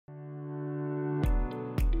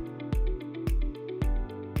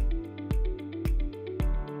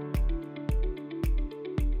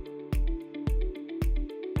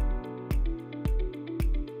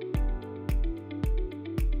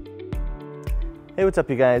Hey, what's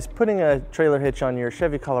up you guys? Putting a trailer hitch on your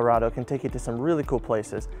Chevy Colorado can take you to some really cool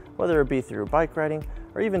places, whether it be through bike riding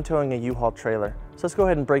or even towing a U-Haul trailer. So let's go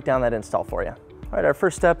ahead and break down that install for you. All right, our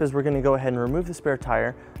first step is we're going to go ahead and remove the spare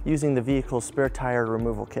tire using the vehicle's spare tire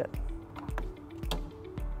removal kit.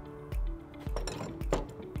 All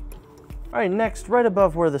right, next, right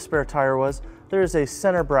above where the spare tire was, there is a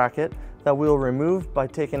center bracket that we'll remove by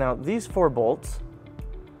taking out these 4 bolts,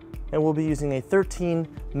 and we'll be using a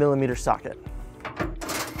 13mm socket.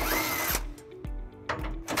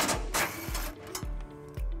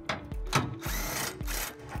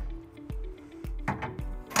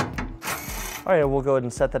 All right, we'll go ahead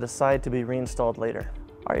and set that aside to be reinstalled later.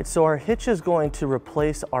 All right, so our hitch is going to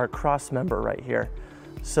replace our cross member right here.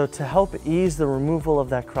 So to help ease the removal of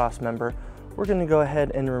that cross member, we're going to go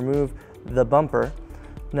ahead and remove the bumper.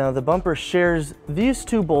 Now the bumper shares these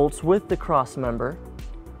 2 bolts with the cross member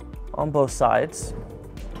on both sides,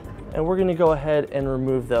 and we're going to go ahead and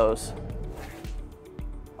remove those.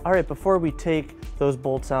 All right, before we take those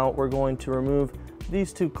bolts out, we're going to remove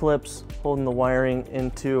these 2 clips holding the wiring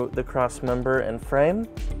into the cross member and frame.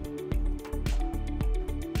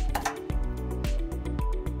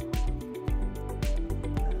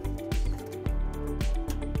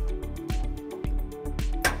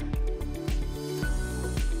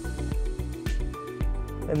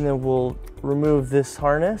 And then we'll remove this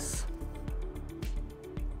harness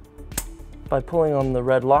by pulling on the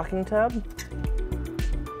red locking tab.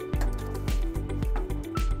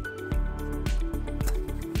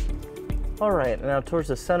 All right, now towards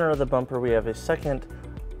the center of the bumper, we have a second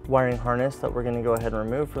wiring harness that we're going to go ahead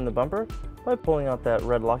and remove from the bumper by pulling out that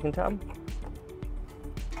red locking tab.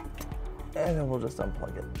 And then we'll just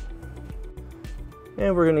unplug it.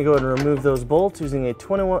 And we're going to go ahead and remove those bolts using a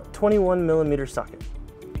 21mm socket.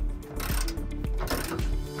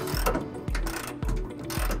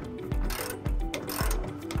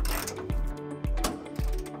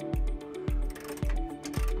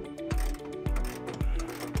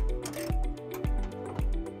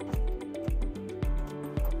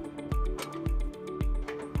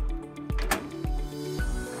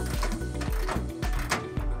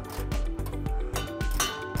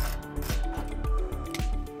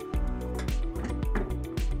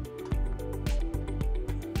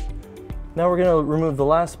 Now we're going to remove the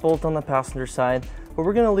last bolt on the passenger side, but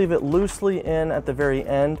we're going to leave it loosely in at the very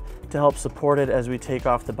end to help support it as we take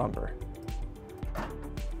off the bumper. All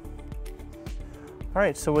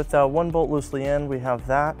right, so with 1 bolt loosely in, we have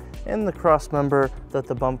that and the cross member that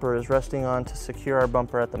the bumper is resting on to secure our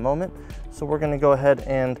bumper at the moment. So we're going to go ahead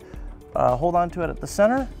and hold on to it at the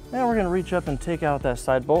center, and we're going to reach up and take out that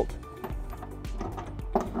side bolt.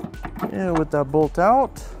 And with that bolt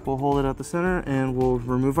out, we'll hold it at the center and we'll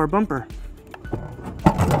remove our bumper.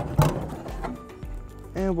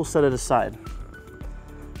 And we'll set it aside.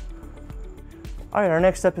 All right, our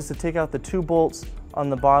next step is to take out the 2 bolts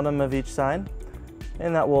on the bottom of each side,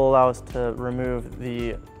 and that will allow us to remove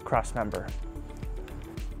the cross member.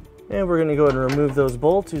 And we're going to go ahead and remove those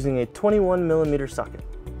bolts using a 21mm socket.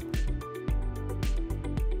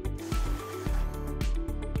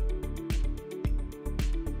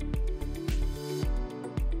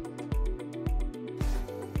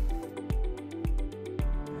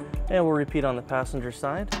 And we'll repeat on the passenger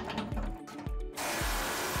side.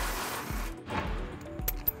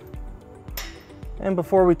 And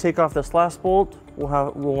before we take off this last bolt,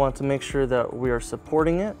 we'll want to make sure that we are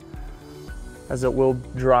supporting it, as it will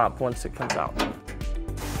drop once it comes out.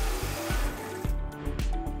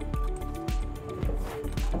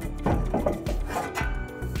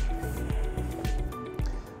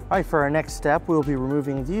 All right, for our next step, we'll be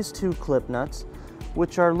removing these 2 clip nuts,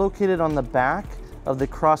 which are located on the back of the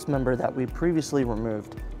cross member that we previously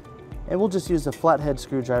removed. And we'll just use a flathead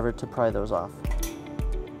screwdriver to pry those off.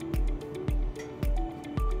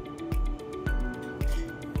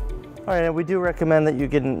 All right, and we do recommend that you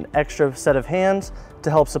get an extra set of hands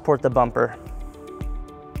to help support the bumper.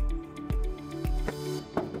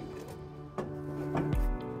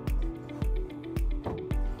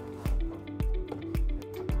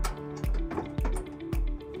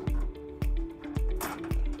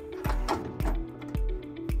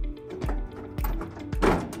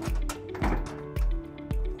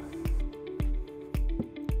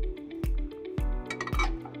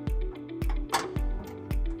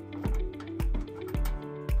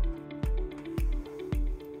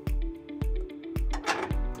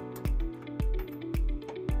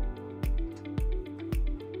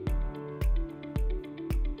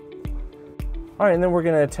 All right, and then we're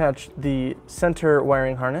going to attach the center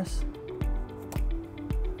wiring harness.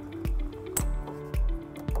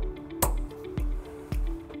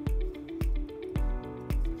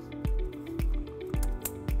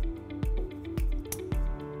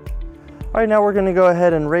 All right, now we're going to go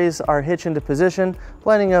ahead and raise our hitch into position,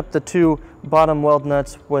 lining up the 2 bottom weld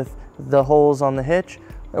nuts with the holes on the hitch.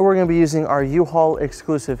 And we're going to be using our U-Haul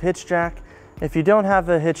exclusive hitch jack. If you don't have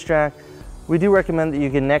a hitch jack, we do recommend that you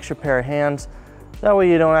get an extra pair of hands. That way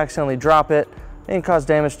you don't accidentally drop it and cause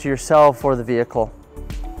damage to yourself or the vehicle.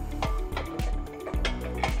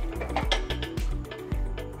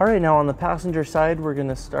 All right, now on the passenger side, we're going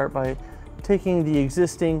to start by taking the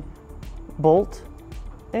existing bolt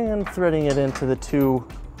and threading it into the 2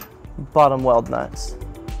 bottom weld nuts.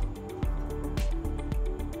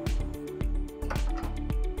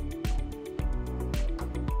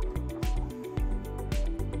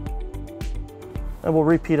 And we'll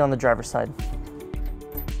repeat on the driver's side.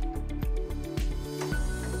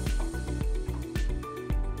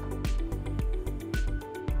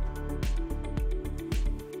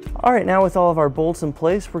 All right, now with all of our bolts in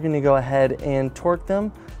place, we're going to go ahead and torque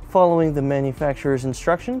them following the manufacturer's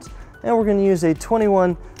instructions, and we're going to use a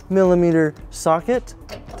 21mm socket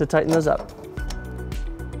to tighten those up.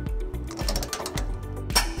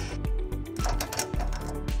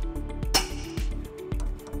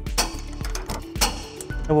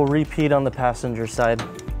 And we'll repeat on the passenger side.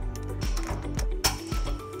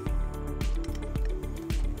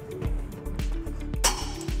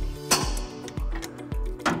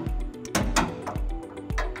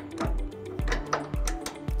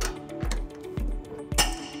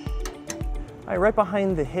 All right, right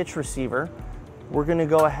behind the hitch receiver, we're going to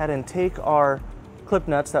go ahead and take our clip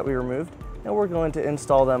nuts that we removed, and we're going to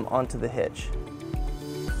install them onto the hitch.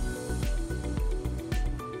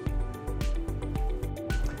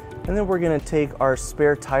 And then we're going to take our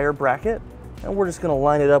spare tire bracket, and we're just going to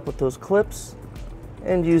line it up with those clips,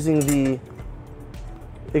 and using the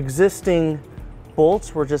existing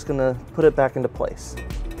bolts, we're just going to put it back into place.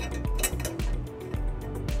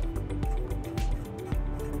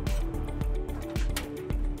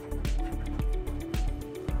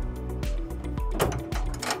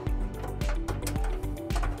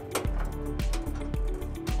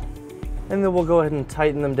 And then we'll go ahead and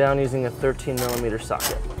tighten them down using a 13mm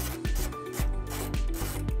socket.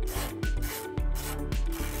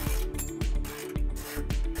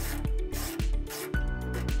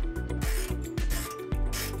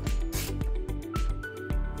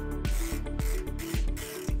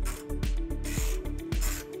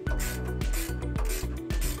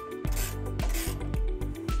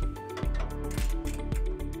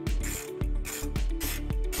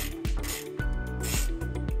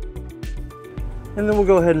 And then we'll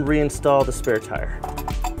go ahead and reinstall the spare tire.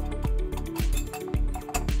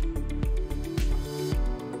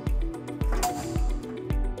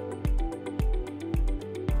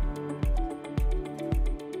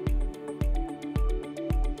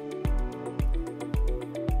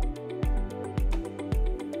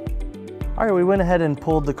 All right, we went ahead and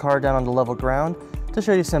pulled the car down onto level ground to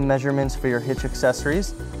show you some measurements for your hitch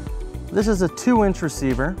accessories. This is a 2-inch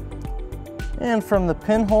receiver, and from the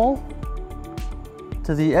pinhole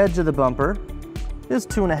to the edge of the bumper is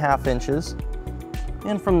 2.5 inches,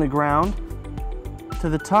 and from the ground to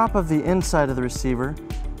the top of the inside of the receiver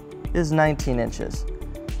is 19 inches.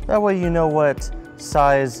 That way you know what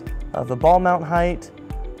size of the ball mount height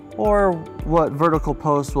or what vertical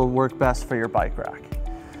post will work best for your bike rack.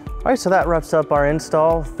 All right, so that wraps up our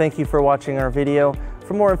install. Thank you for watching our video.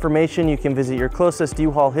 For more information, you can visit your closest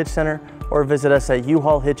U-Haul Hitch Center or visit us at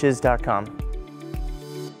uhaulhitches.com.